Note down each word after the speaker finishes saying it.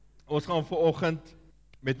Ons gaan vanoggend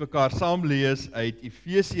met mekaar saam lees uit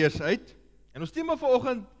Efesiërs uit. En ons tema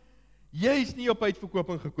vanoggend, jy is nie op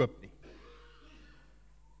uitverkoping gekoop nie.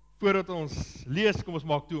 Voordat ons lees, kom ons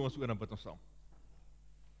maak toe ons oor en bid ons saam.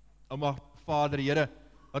 Vader, Here,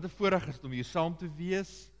 wat 'n voorreg is om hier saam te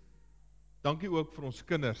wees. Dankie ook vir ons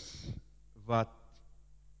kinders wat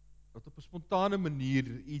op 'n spontane manier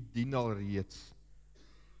U dien al reeds.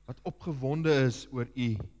 Wat opgewonde is oor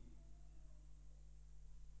U.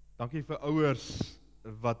 Dankie vir ouers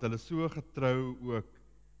wat hulle so getrou ook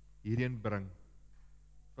hierheen bring.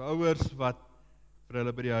 Vir ouers wat vir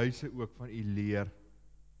hulle by die huise ook van U leer.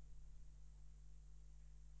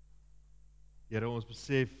 Here, ons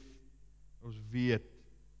besef, ons weet,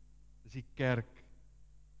 dis die kerk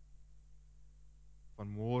van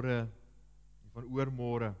môre en van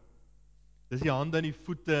oormôre. Dis die hande en die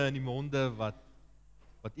voete en die monde wat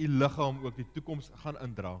U liggaam ook die toekoms gaan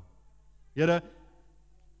indra. Here,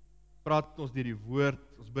 praat met ons deur die woord,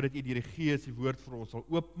 ons bid dat U deur die Gees die woord vir ons sal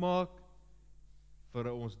oopmaak,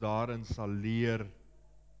 vir ons daarin sal leer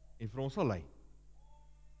en vir ons sal lei.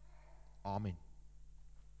 Amen.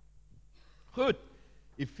 Goed,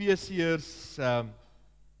 Efesiërs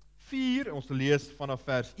 4, ons lees vanaf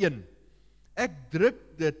vers 1. Ek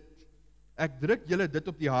druk julle dit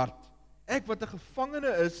op die hart. Ek wat 'n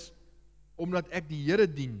gevangene is, omdat ek die Here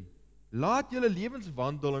dien. Laat julle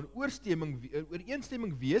lewenswandel in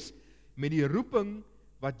ooreenstemming wees met die roeping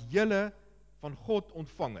wat julle van God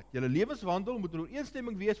ontvang het. Julle lewenswandel moet in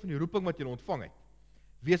ooreenstemming wees van die roeping wat julle ontvang het.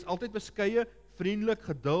 Wees altyd beskeie, vriendelik,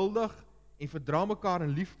 geduldig en verdra mekaar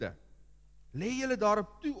in liefde. Lê julle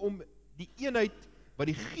daarop toe om die eenheid wat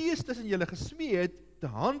die Gees tussen julle gesmee het, te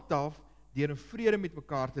handhaaf deur in vrede met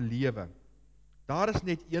mekaar te lewe. Daar is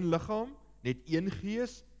net een liggaam, net een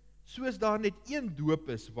Gees, soos daar net een doop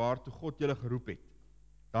is waartoe God julle geroep het.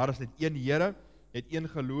 Daar is net een Here, net een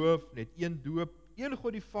geloof, net een doop, een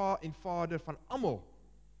God die Vader van almal.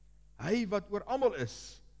 Hy wat oor almal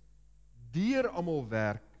is, deur almal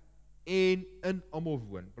werk en in almal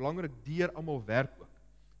woon. Belangrik, deur almal werk ook.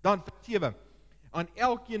 Dan vers 7. Aan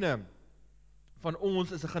elkeen van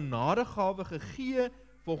ons is 'n genadegawe gegee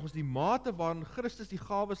volgens die mate waarin Christus die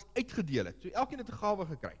gawes uitgedeel het. So elkeen het 'n gawe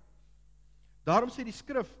gekry. Daarom sê die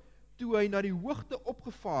skrif, toe hy na die hoogte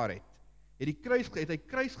opgevaar het, het hy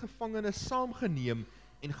kruisgevangenes saamgeneem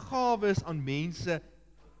en gawes aan mense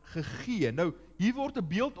gegee. Nou, hier word 'n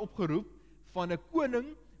beeld opgeroep van 'n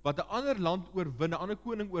koning wat 'n ander land oorwin, 'n ander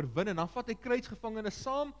koning oorwin, en dan vat hy kruisgevangenes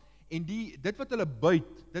saam, en dit wat hulle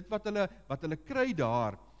byt, dit wat hulle kry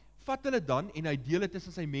daar, vat hulle dan en hy deel dit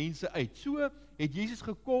tussen sy mense uit. So het Jesus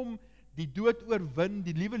gekom, die dood oorwin,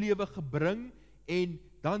 die nuwe lewe gebring, en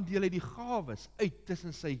dan deel hy die gawes uit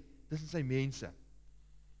tussen sy mense.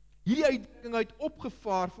 Hierdie uitdrukking uit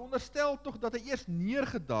opgevaar, veronderstel tog dat hy eers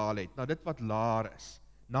neergedaal het na dit wat laer is,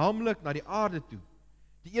 naamlik na die aarde toe.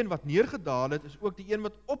 Die een wat neergedaal het, is ook die een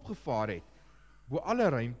wat opgevaar het, bo alle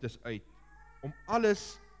ruimtes uit, om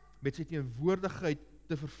alles met sy teenwoordigheid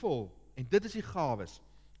te vervul. En dit is die gawes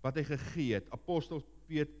wat hy gegee het, apostels,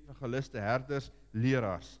 evangeliste, herders,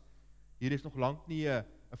 leraars. Hier is nog lank nie 'n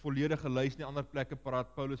volledige lys nie, ander plekke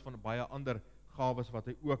praat Paulus van baie ander gawes wat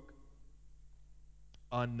hy ook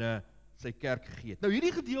aan sy kerk gegee het. Nou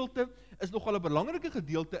hierdie gedeelte is nogal 'n belangrike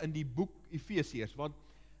gedeelte in die boek Efesiërs, want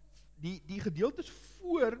die gedeeltes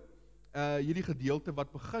voor hierdie gedeelte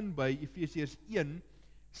wat begin by Efesiërs 1,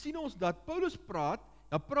 sien ons dat Paulus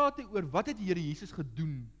dan praat hy oor wat het die Here Jesus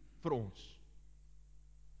gedoen vir ons.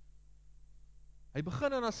 Hy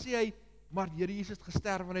begin en dan sê hy, maar die Here Jesus het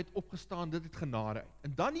gesterf en hy het opgestaan, dit het genade uit.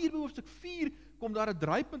 En dan hier by hoofstuk 4 kom daar 'n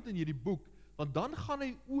draaipunt in hierdie boek, want dan gaan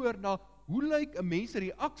hy oor na hoe lyk 'n mens se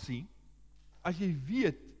reaksie as jy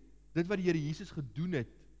weet dit wat die Here Jesus gedoen het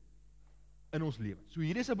in ons lewens. So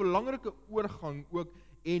hier is 'n belangrike oorgang ook,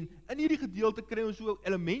 en in hierdie gedeelte kry ons so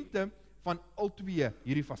elemente van al twee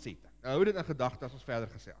hierdie fasette. Nou hou dit in gedagte as ons verder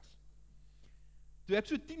gesels. Toe ek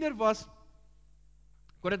so tiener was,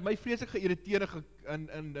 kon dit my vreeslik geïrriteer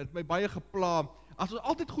en dit my baie gepla, as ons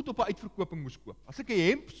altyd goed op 'n uitverkoping moes koop. As ek 'n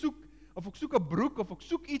hemp soek, of ek soek 'n broek, of ek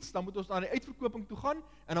soek iets, dan moet ons na die uitverkoping toe gaan,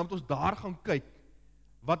 en dan moet ons daar gaan kyk,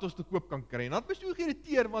 wat ons te koop kan kry. En dat het my so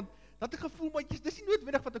geïrriteer, want dat ek gevoel, maar dis nie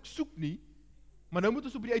noodwendig wat ek soek nie, maar nou moet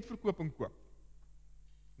ons op die uitverkoping koop.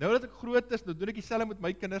 Nou dat ek groot is, nou doen ek dieselfde met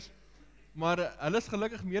my kinders, maar hulle is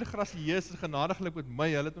gelukkig meer grasieus en genadiglik met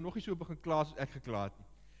my, hulle het nog nie so begin kla soos ek gekla het nie.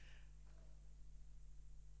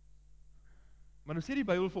 Maar nou sê die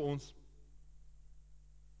Bybel vir ons,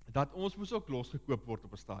 dat ons moes ook losgekoop word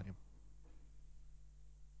op 'n stadium.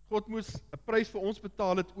 God moes 'n prys vir ons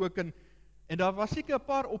betaal het ook, en daar was seker 'n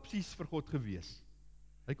paar opsies vir God gewees.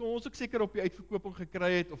 Hy kon ons ook seker op die uitverkoping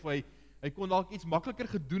gekry het, of hy kon dalk iets makliker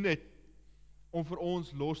gedoen het, om vir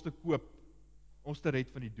ons los te koop, ons te red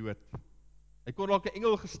van die dood. Hy kon dalk 'n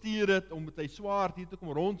engel gestuur het, om met sy swaard hier te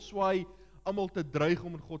kom rondswaai, almal te dreig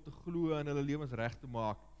om in God te glo en hulle lewens reg te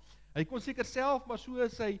maak. Hy kon seker self maar so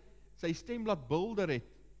sy stem laat bulder het,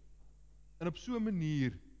 en op so 'n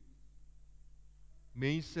manier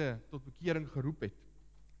mense tot bekering geroep het.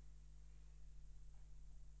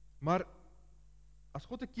 Maar as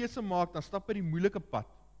God 'n keuse maak, dan stap hy die moeilike pad.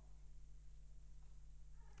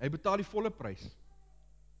 Hy betaal die volle prys.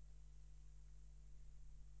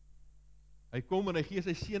 Hy kom en hy gee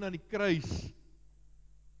sy seun aan die kruis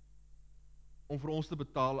om vir ons te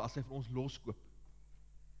betaal as hy vir ons loskoop.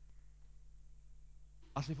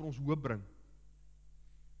 As hy vir ons hoop bring.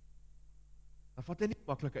 Dan vat hy nie 'n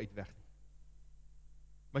maklike uitweg nie.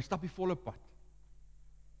 Maar hy stap die volle pad.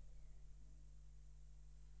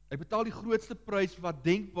 Hy betaal die grootste prys wat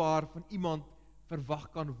denkbaar van iemand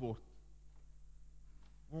verwag kan word.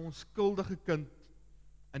 Om 'n onskuldige kind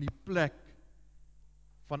in die plek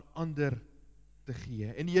van ander te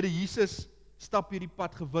gee. En die Here Jesus stap hierdie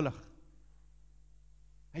pad gewillig.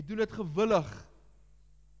 Hy doen dit gewillig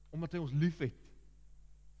omdat hy ons liefhet.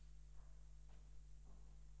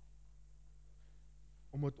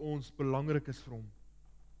 Omdat ons belangrik is vir hom.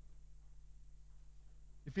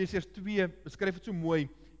 Efesiërs 2 beskryf dit so mooi.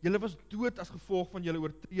 Julle was dood as gevolg van julle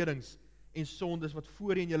oortredings en sondes wat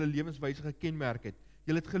voorheen julle lewenswyse gekenmerk het.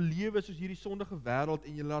 Julle het gelewe soos hierdie sondige wêreld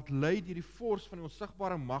en julle laat lei deur die vors van die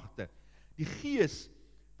onsigbare magte. Die gees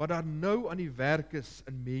wat daar nou aan die werk is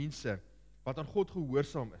in mense wat aan God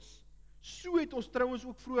gehoorsaam is. So het ons trouens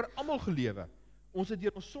ook vroeër almal gelewe. Ons is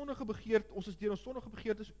deur ons sondige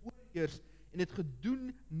begeertes oorheers en het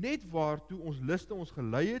gedoen net waartoe ons liste ons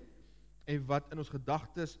gelei het en wat in ons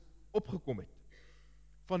gedagtes opgekom het.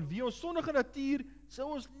 Vanweë ons sondige natuur sou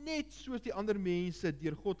ons net soos die ander mense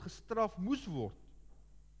deur God gestraf moes word.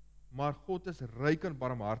 Maar God is ryk aan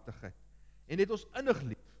barmhartigheid en het ons innig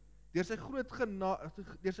lief. Deur sy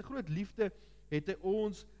groot liefde het hy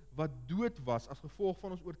ons wat dood was as gevolg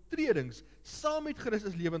van ons oortredings saam met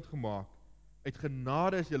Christus lewend gemaak. Uit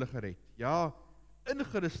genade is julle gered. Ja, in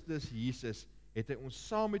Christus Jesus het hy ons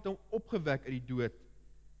saam met hom opgewek uit die dood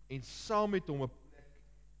en saam met hom 'n plek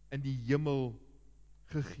in die hemel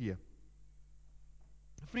gegee.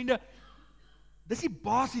 Vriende, dis die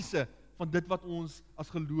basiese van dit wat ons as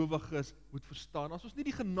gelowiges moet verstaan. As ons nie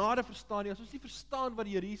die genade verstaan nie, as ons nie verstaan wat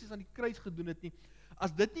die Here Jesus aan die kruis gedoen het nie,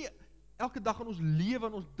 as dit nie elke dag in ons lewe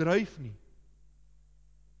en ons dryf nie,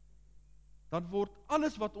 dan word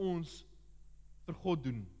alles wat ons vir God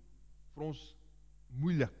doen, vir ons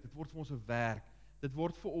moeilik, dit word vir ons 'n werk, dit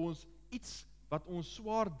word vir ons iets wat ons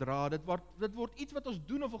swaar dra, dit word iets wat ons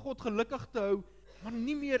doen om vir God gelukkig te hou, maar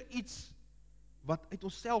nie meer iets wat uit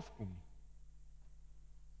onsself kom nie.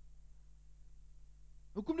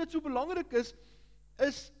 Hoekom dit so belangrik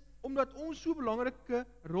is omdat ons so 'n belangrike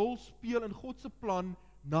rol speel in God se plan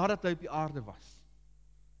nadat hy op die aarde was.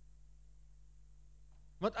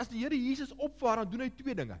 Want as die Here Jesus opvaar, dan doen hy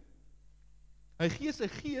twee dinge. Hy gee sy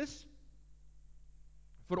gees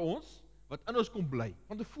vir ons, wat in ons kom bly.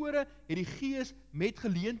 Van tevore het die gees met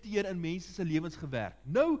geleenthede in mense se lewens gewerk.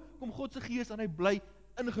 Nou kom God se gees en hy bly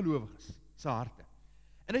in gelowiges se harte.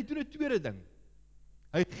 En hy doen 'n tweede ding.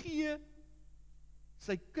 Hy gee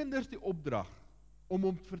sy kinders die opdrag om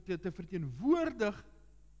hom te verteenwoordig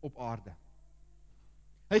op aarde.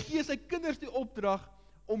 Hy gee sy kinders die opdrag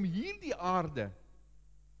om hierdie aarde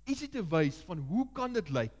ietsie te wys van hoe kan dit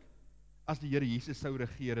lyk as die Here Jesus sou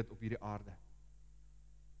regeer het op hierdie aarde.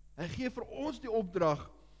 Hy gee vir ons die opdrag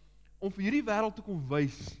om vir hierdie wêreld te kom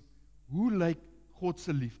wys hoe lyk God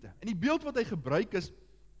se liefde. En die beeld wat hy gebruik is,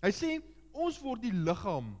 hy sê ons word die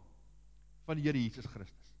liggaam van die Here Jesus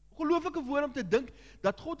Christus. Ongelooflike woord om te dink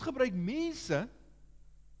dat God gebruik mense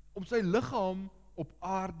om sy liggaam op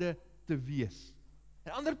aarde te wees.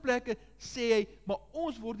 In ander plekke sê hy, maar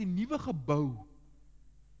ons word die nuwe gebou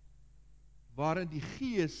waarin die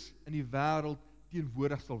Gees in die wêreld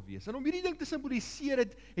teenwoordig sal wees. En om hierdie ding te simboliseer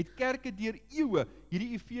het kerke deur eeue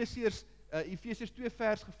hierdie Efesiërs 2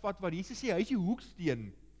 vers gevat waar Jesus sê hy is die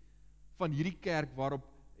hoeksteen van hierdie kerk waarop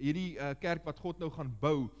hierdie kerk wat God nou gaan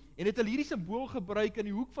bou. En het hulle hierdie simbool gebruik in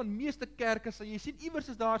die hoek van meeste kerke, sal jy sien iewers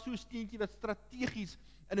is daar so 'n steentjie wat strategies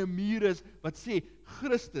in 'n muur is wat sê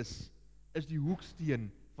Christus is die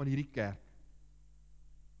hoeksteen van hierdie kerk.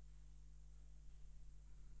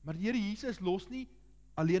 Maar die Here Jesus los nie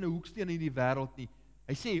alleen 'n hoeksteen in die wêreld nie.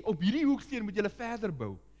 Hy sê op hierdie hoeksteen moet julle verder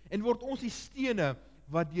bou en word ons die stene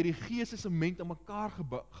wat deur die Gees se sement aan mekaar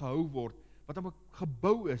gehou word, wat aan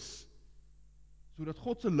gebou is sodat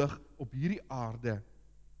God se lig op hierdie aarde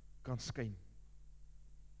kan skyn.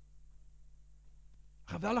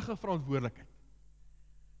 Geweldige verantwoordelikheid,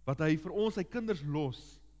 wat hy vir ons, sy kinders los,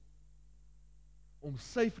 om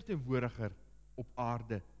sy verteenwoordiger op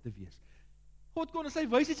aarde te wees. God kon in sy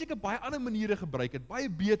wysheid seker baie ander maniere gebruik het, baie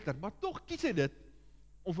beter, maar tog kies hy dit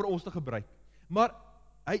om vir ons te gebruik. Maar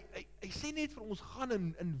hy sê net vir ons, gaan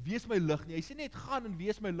en wees my lig nie, hy sê net, gaan en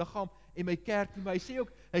wees my liggaam en my kerk nie, maar hy sê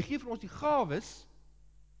ook, hy gee vir ons die gawes,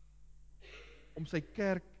 om sy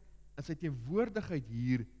kerk en sy teenwoordigheid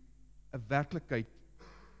hier 'n werklikheid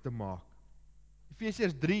te maak.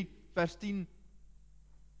 Efesiërs 3 vers 10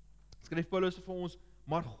 skryf Paulus vir ons,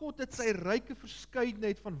 maar God het sy ryke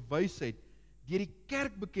verskeidenheid van wysheid deur die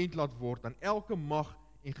kerk bekend laat word aan elke mag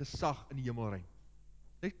en gesag in die hemelruim.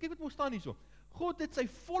 Kyk wat moet staan hierso. God het sy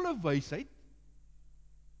volle wysheid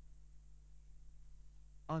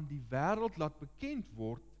aan die wêreld laat bekend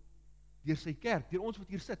word deur sy kerk, deur ons wat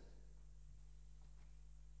hier sit.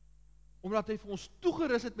 Omdat hy vir ons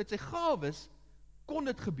toegerus het met sy gawes, kon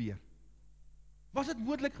dit gebeur. Was dit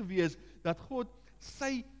moontlik gewees dat God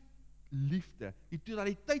sy liefde, die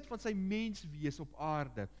totaliteit van sy menswees op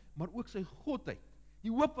aarde, maar ook sy godheid,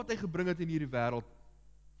 die hoop wat hy gebring het in hierdie wêreld,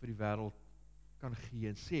 vir die wêreld kan gee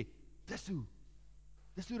en sê, dis hoe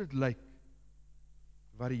dit lyk,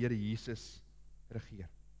 waar die Here Jesus regeer.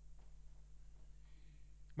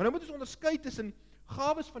 Maar nou moet ons onderskei tussen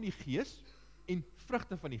gawes van die Gees en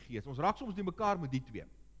vrugte van die Gees. Ons raak soms die mekaar met die twee.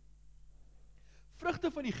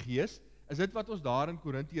 Vrugte van die Gees is dit wat ons daar in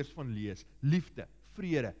Korintiërs van lees. Liefde,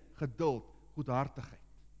 vrede, geduld, goedhartigheid,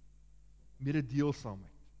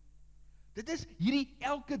 mededeelsaamheid. Dit is hierdie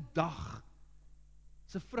elke dag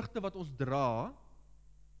se vrugte wat ons dra,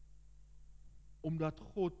 omdat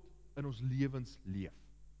God in ons lewens leef.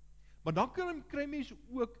 Maar dan kry mens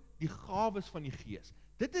ook die gawes van die Gees.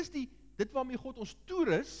 Dit waarmee God ons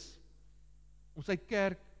toerus, om sy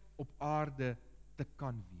kerk op aarde te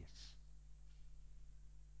kan wees.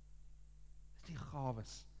 Dis die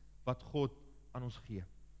gawes wat God aan ons gee.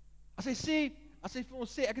 As hy vir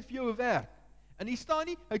ons sê, ek het vir jou 'n werk, en hier staan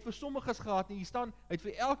nie, hy het vir sommiges gehad nie, hier staan, hy het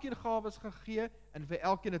vir elkeen gawes gegee, en vir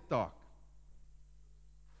elkeen 'n taak.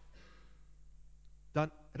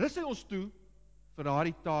 Dan rus hy ons toe, vir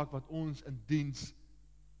daardie taak wat ons in diens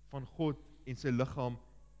van God en sy liggaam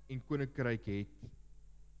en koninkryk het,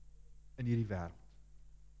 in hierdie wêreld.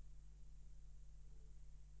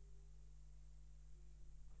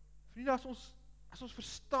 Vriende, as ons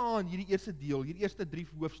verstaan hierdie eerste deel, hierdie eerste 3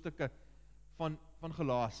 hoofstukke van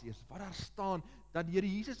Galasiërs, waar daar staan, dat die Here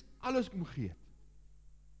Jesus alles kom gee het,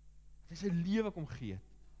 dat hy sy lewe kom gee het,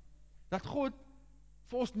 dat God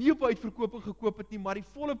vir ons nie op uitverkoping gekoop het nie, maar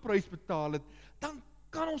die volle prys betaal het, dan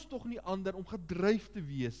kan ons tog nie ander om gedryf te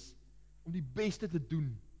wees, om die beste te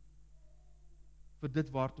doen, vir dit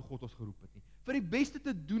waartoe God ons geroep het nie, vir die beste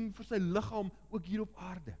te doen vir sy liggaam, ook hier op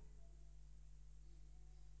aarde.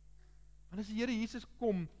 Want as die Here Jesus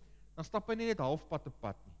kom, dan stap hy nie net halfpad op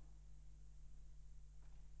pad nie.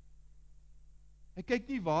 Hy kyk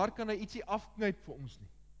nie waar kan hy ietsie afknyp vir ons nie.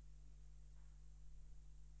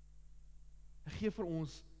 Hy gee vir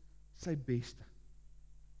ons sy beste.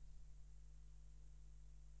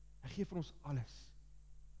 Hy gee vir ons alles.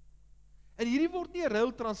 En hierdie word nie 'n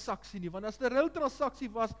ruiltransaksie nie, want as dit 'n ruiltransaksie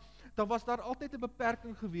was, dan was daar altyd 'n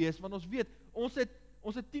beperking gewees, want ons weet, ons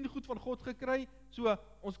het 10 goed van God gekry, so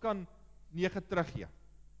ons kan 9 teruggee.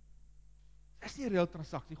 Dit is nie 'n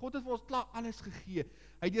ruiltransaksie. God het vir ons klaar alles gegee.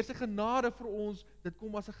 Hy het deur sy genade vir ons, dit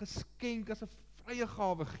kom as 'n geskenk, as 'n vrye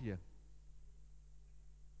gawe gee.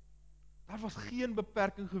 Daar was geen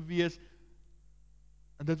beperking gewees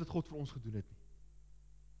in dit wat God vir ons gedoen het nie.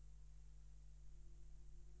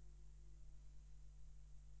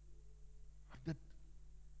 Maar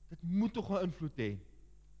dit moet tog 'n invloed hê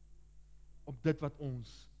op dit wat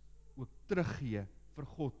ons ook teruggee vir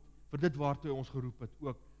God, vir dit waartoe hy ons geroep het,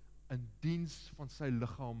 ook in diens van sy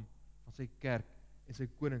liggaam, van sy kerk en sy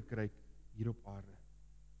koninkryk hier op aarde.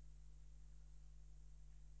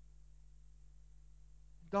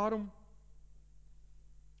 Daarom,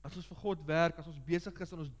 as ons vir God werk, as ons besig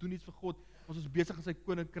is en ons doen iets vir God, as ons besig in sy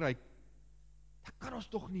koninkryk, dan kan ons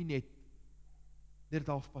tog nie net dit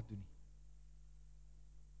halfpad doen nie.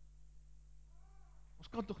 Ons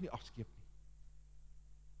kan tog nie afskeep nie.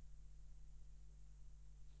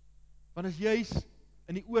 Want as juis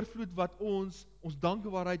in die oorvloed wat ons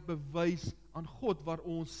dankbaarheid bewys aan God, waar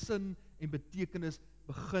ons sin en betekenis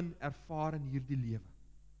begin ervaar in hierdie lewe.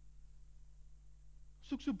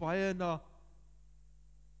 Soek so baie na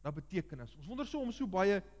betekenis. Ons wonder so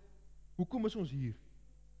baie, hoekom is ons hier?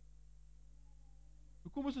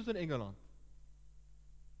 Hoekom is ons in Engeland?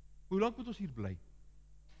 Hoe lank moet ons hier bly?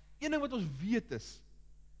 Een ding wat ons weet is,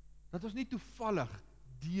 Dat ons nie toevallig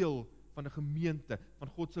deel van 'n gemeente, van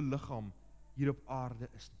God se liggaam hier op aarde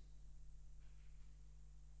is nie.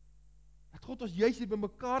 Dat God ons juis hier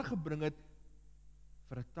bymekaar gebring het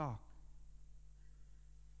vir 'n taak.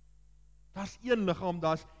 Daar's een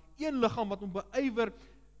liggaam wat hom beywer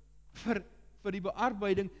vir die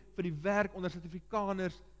bearbeiding, vir die werk onder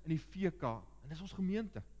Suid-Afrikaners in die VK, en dis ons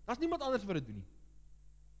gemeente. Daar's niemand anders wat dit doen nie.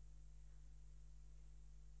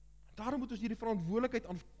 Daarom moet ons hierdie verantwoordelikheid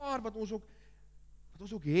aanvaar wat ons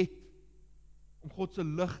ook het, om God se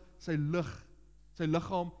lig, sy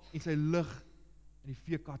liggaam en sy lig in die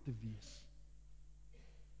VK te wees.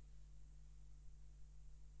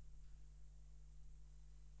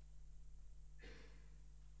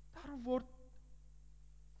 Daarom word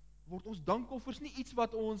ons dankoffers nie iets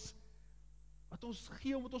wat ons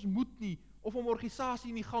gee omdat ons moet nie, of om 'n organisasie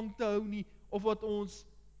in die gang te hou nie, of wat ons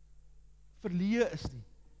verleë is nie.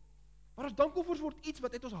 Maar ons dankoffers word iets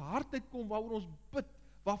wat uit ons hart uitkom, waaroor ons bid,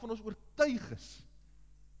 waarvan ons oortuig is.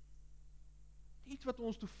 Iets wat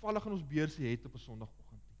ons toevallig in ons beursie het op 'n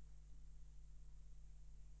Sondagoggend nie.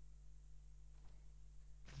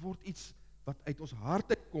 Dit word iets wat uit ons hart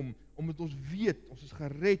uitkom, omdat ons weet, ons is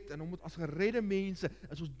gered, en omdat as geredde mense,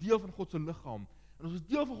 is ons deel van God se liggaam, en ons is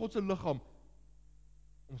deel van God se liggaam,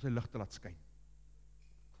 om sy lig te laat skyn.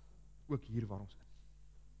 Ook hier waar ons is.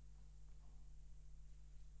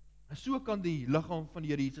 En so kan die liggaam van die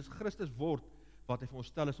Here Jesus Christus word, wat hy vir ons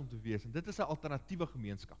stel is om te wees, en dit is 'n alternatiewe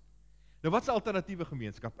gemeenskap. Nou wat is 'n alternatiewe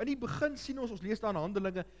gemeenskap? In die begin sien ons lees daar in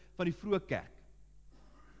Handelinge van die vroeë kerk.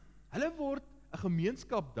 Hulle word 'n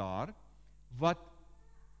gemeenskap daar, wat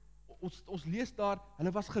ons lees daar,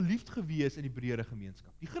 hulle was geliefd gewees in die breëre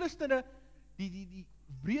gemeenskap. Die Christene, die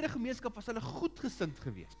breëre gemeenskap was hulle goedgesind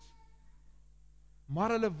gewees. Maar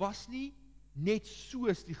hulle was nie net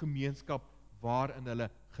soos die gemeenskap waarin hulle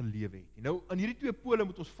gelewe het. Nou, aan hierdie twee pole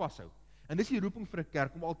moet ons vashou. En dis die roeping vir 'n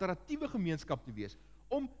kerk, om 'n alternatiewe gemeenskap te wees,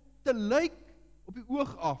 om te lyk op die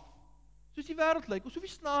oog af, soos die wêreld lyk, ons hoef nie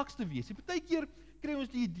snaaks te wees. Partykeer kry ons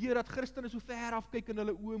die idee dat Christene so ver af kyk in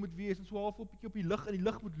hulle oë moet wees, en so half 'n bietjie op die lig, in die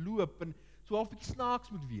lig moet loop, en so half 'n bietjie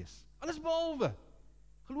snaaks moet wees. Alles behalwe.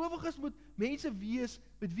 Gelowiges moet mense wees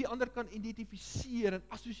met wie ander kan identifiseer en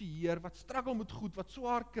assosieer, wat struggle met goed, wat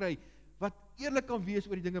swaar kry, wat eerlik kan wees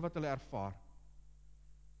oor die dinge wat hulle ervaar.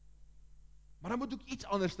 Maar dan moet ook iets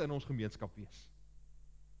anders in ons gemeenskap wees.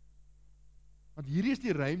 Want hierdie is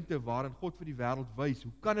die ruimte waarin God vir die wêreld wys,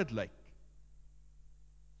 hoe kan dit lyk,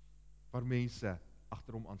 waar mense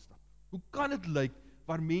agter hom aanstap? Hoe kan dit lyk,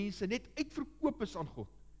 waar mense net uitverkoop is aan God,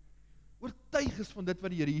 oortuig is van dit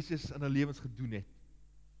wat die Here Jesus in hulle lewens gedoen het,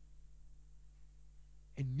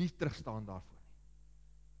 en nie terugstaan daarvoor nie.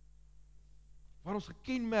 Waar ons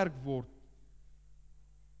gekenmerk word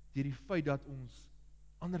deur die feit dat ons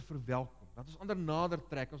ander verwelkom, dat ons ander nader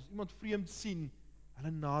trek, as ons iemand vreemd sien,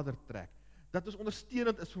 hulle nader trek, dat ons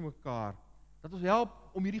ondersteunend is vir mekaar, dat ons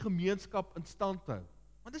help om hierdie gemeenskap in stand te hou.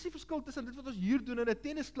 Want dis die verskil tussen dit wat ons hier doen in 'n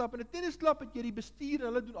tennisklub, en 'n tennisklub het jy die bestuur en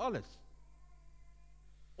hulle doen alles.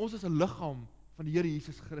 Ons is 'n liggaam van die Here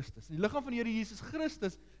Jesus Christus. En die liggaam van die Here Jesus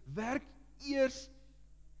Christus werk eers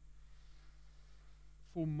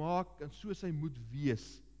volmaak en soos hy moet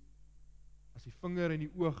wees, as die vinger en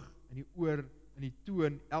die oog en die oor en die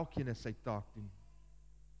toon, elkeen is sy taak doen.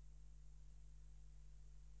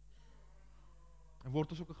 En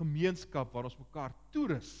word ons ook 'n gemeenskap waar ons mekaar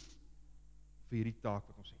toerus vir hierdie taak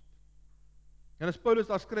wat ons het. En as Paulus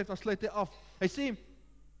daar skryf, dan sluit hy af. Hy sê,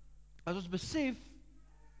 as ons besef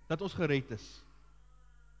dat ons gered is,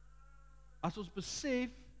 as ons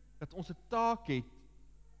besef dat ons 'n taak het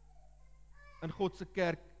in God se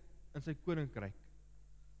kerk, in sy koninkryk,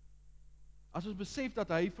 as ons besef dat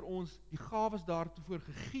hy vir ons die gawes daartoe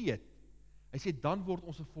gegee het, hy sê, dan word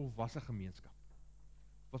ons 'n volwasse gemeenskap,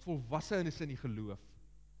 wat volwasse is in die geloof,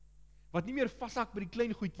 wat nie meer vashak by die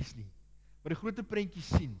klein goedjies nie, maar die groot prentjies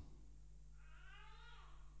sien,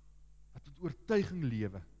 wat met oortuiging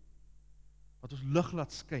lewe, wat ons lig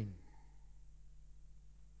laat skyn,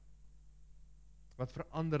 wat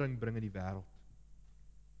verandering bring in die wêreld.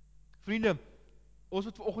 Vriende, ons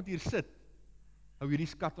wat vanoggend hier sit, hou hierdie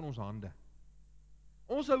skat in ons hande.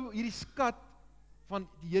 Ons hou hierdie skat van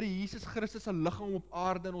die Here Jesus Christus se liggaam op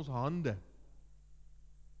aarde in ons hande.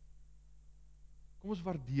 Kom ons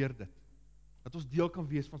waardeer dit, dat ons deel kan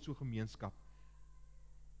wees van so 'n gemeenskap.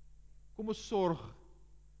 Kom ons sorg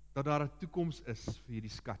dat daar 'n toekoms is vir hierdie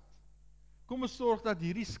skat. Kom ons sorg dat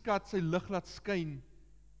hierdie skat sy lig laat skyn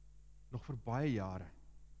nog vir baie jare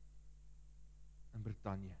in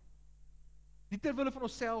Brittanje. Nie ter wille van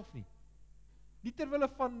onsself nie. Nie ter wille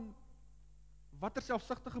van watter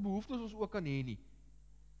selfsugtige behoeftes ons ook kan hê nie.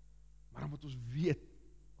 Maar omdat ons weet,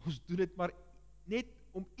 Ons doen dit maar net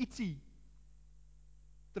om ietsie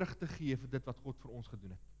terug te gee vir dit wat God vir ons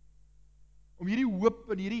gedoen het. Om hierdie hoop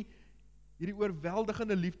en hierdie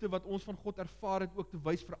oorweldigende liefde wat ons van God ervaar het, ook te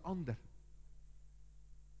wys vir ander.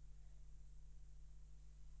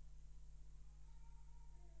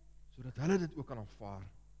 Sodat hulle dit ook kan aanvaar.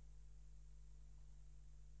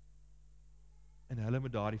 En hulle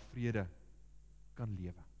met daardie vrede kan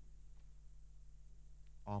lewe.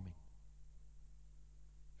 Amen.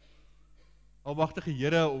 Almagtige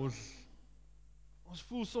Here, ons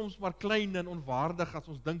voel soms maar klein en onwaardig as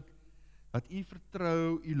ons dink dat U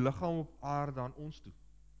vertrou U liggaam op aarde aan ons toe.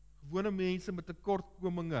 Gewone mense met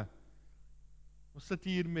tekortkominge. Ons sit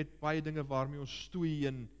hier met baie dinge waarmee ons stoei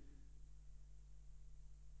en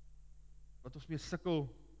wat ons mee sukkel.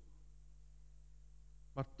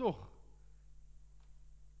 Maar tog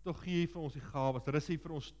gee U vir ons die gawes, rus U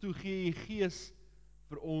vir ons toe, gee U Gees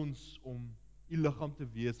vir ons om U liggaam te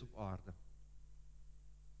wees op aarde.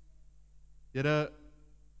 Here,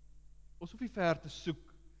 ons hoef nie ver te soek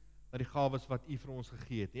na die gawes wat U vir ons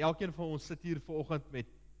gegee het. Elkeen van ons sit hier vanoggend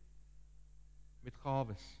met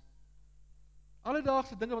gawes.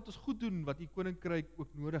 Alledaagse dinge wat ons goed doen, wat U koninkryk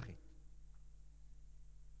ook nodig het.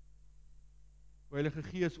 O Heilige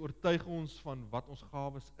Gees, oortuig ons van wat ons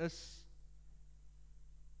gawes is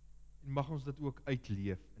en mag ons dit ook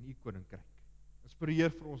uitleef in U koninkryk.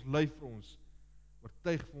 Inspireer vir ons, lei vir ons,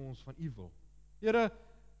 oortuig vir ons van U wil. Here,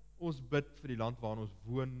 ons bid vir die land waarin ons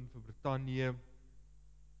woon, vir Brittanje.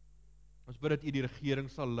 Ons bid dat U die regering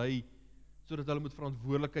sal lei, sodat hulle met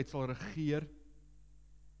verantwoordelikheid sal regeer.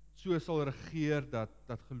 So sal regeer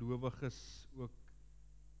dat gelowiges ook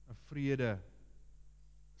in vrede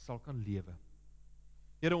sal kan lewe.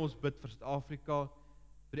 Here, ons bid vir Suid-Afrika,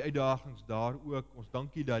 vir die uitdagings daar ook. Ons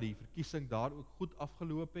dank U dat die verkiesing daar ook goed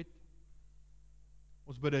afgeloop het.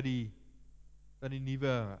 Ons bid dat die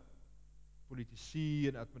nuwe politici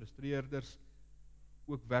en administreerders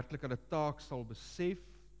ook werklik hulle taak sal besef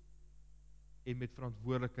en met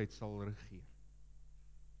verantwoordelikheid sal regeer.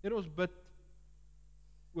 Here, ons bid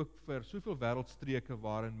ook vir soveel wêreldstreke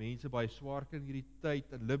waarin mense baie swaar kry in hierdie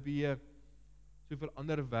tyd, in Libië, soveel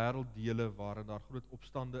ander wêrelddele waarin daar groot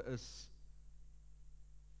opstande is.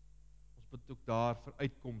 Ons bid ook daar vir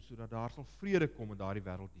uitkoms, sodat daar sal vrede kom in daardie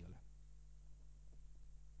wêrelddele.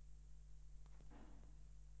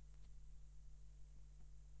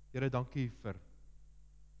 Here, dankie vir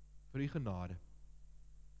U genade.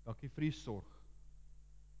 Dankie vir U sorg.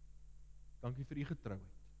 Dankie vir U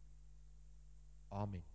getrouheid. Amen.